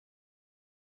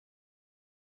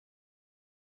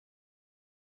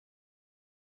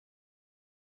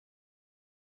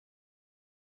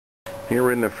Here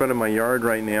we're in the front of my yard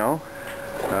right now.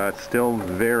 It's still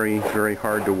very, very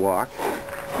hard to walk.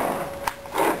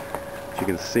 As you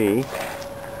can see,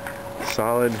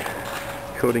 solid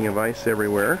coating of ice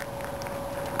everywhere.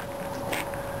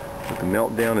 But the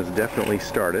meltdown has definitely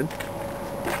started.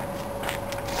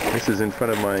 This is in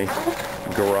front of my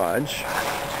garage.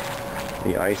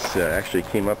 The ice actually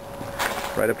came up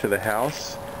right up to the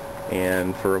house,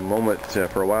 and for a moment,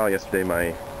 for a while yesterday,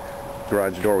 my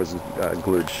garage door was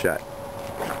glued shut.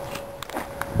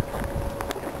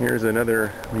 Here's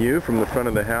another view from the front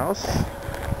of the house.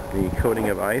 The coating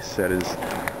of ice that is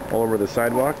all over the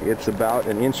sidewalk. It's about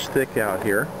an inch thick out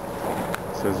here,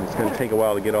 so it's going to take a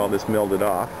while to get all this melted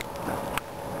off.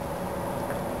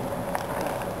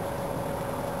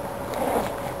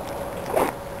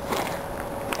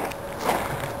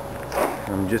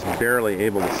 I'm just barely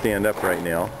able to stand up right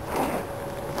now.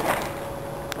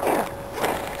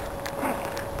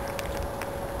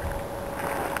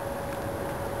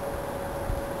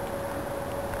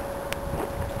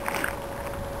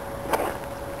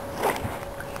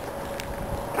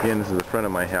 Again, this is the front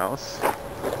of my house.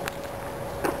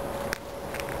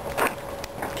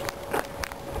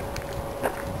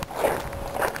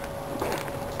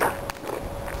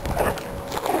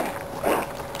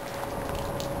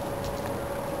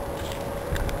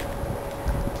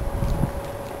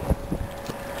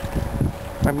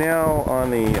 I'm now on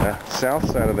the south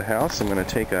side of the house. I'm going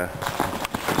to take a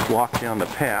walk down the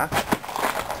path,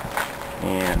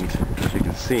 and as you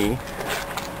can see,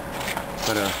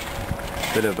 quite a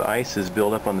bit of ice is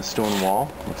built up on the stone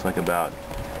wall. Looks like about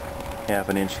half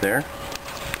an inch there.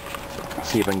 Let's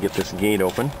see if I can get this gate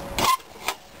open.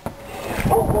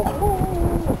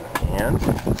 And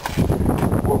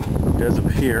it does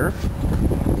appear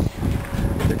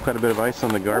there's quite a bit of ice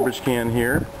on the garbage can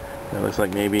here. It looks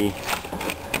like maybe,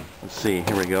 let's see,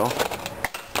 here we go.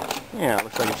 Yeah, it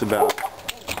looks like it's about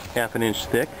half an inch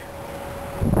thick.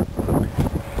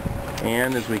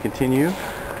 And as we continue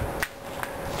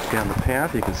down the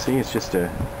path, you can see it's just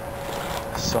a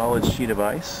solid sheet of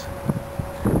ice.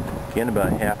 Again,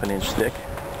 about half an inch thick.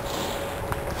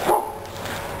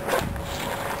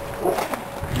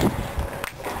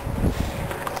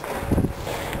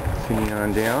 Continuing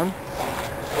on down,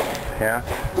 path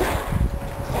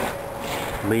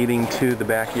leading to the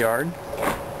backyard.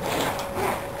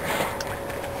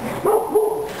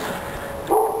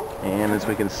 And as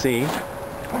we can see,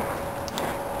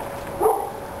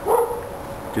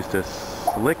 just a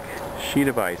slick sheet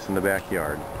of ice in the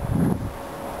backyard.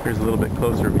 Here's a little bit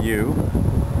closer view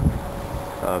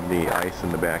of the ice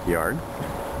in the backyard.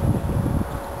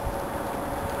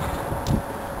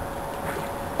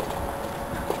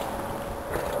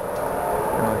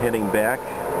 Now heading back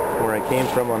where I came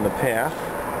from on the path.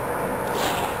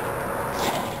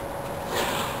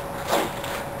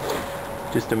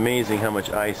 Just amazing how much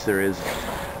ice there is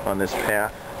on this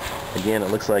path. Again,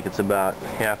 it looks like it's about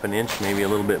half an inch, maybe a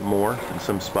little bit more in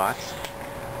some spots.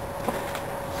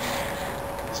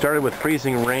 Started with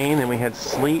freezing rain, and we had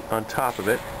sleet on top of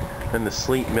it. Then the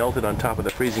sleet melted on top of the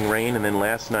freezing rain, and then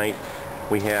last night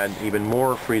we had even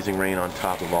more freezing rain on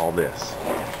top of all this.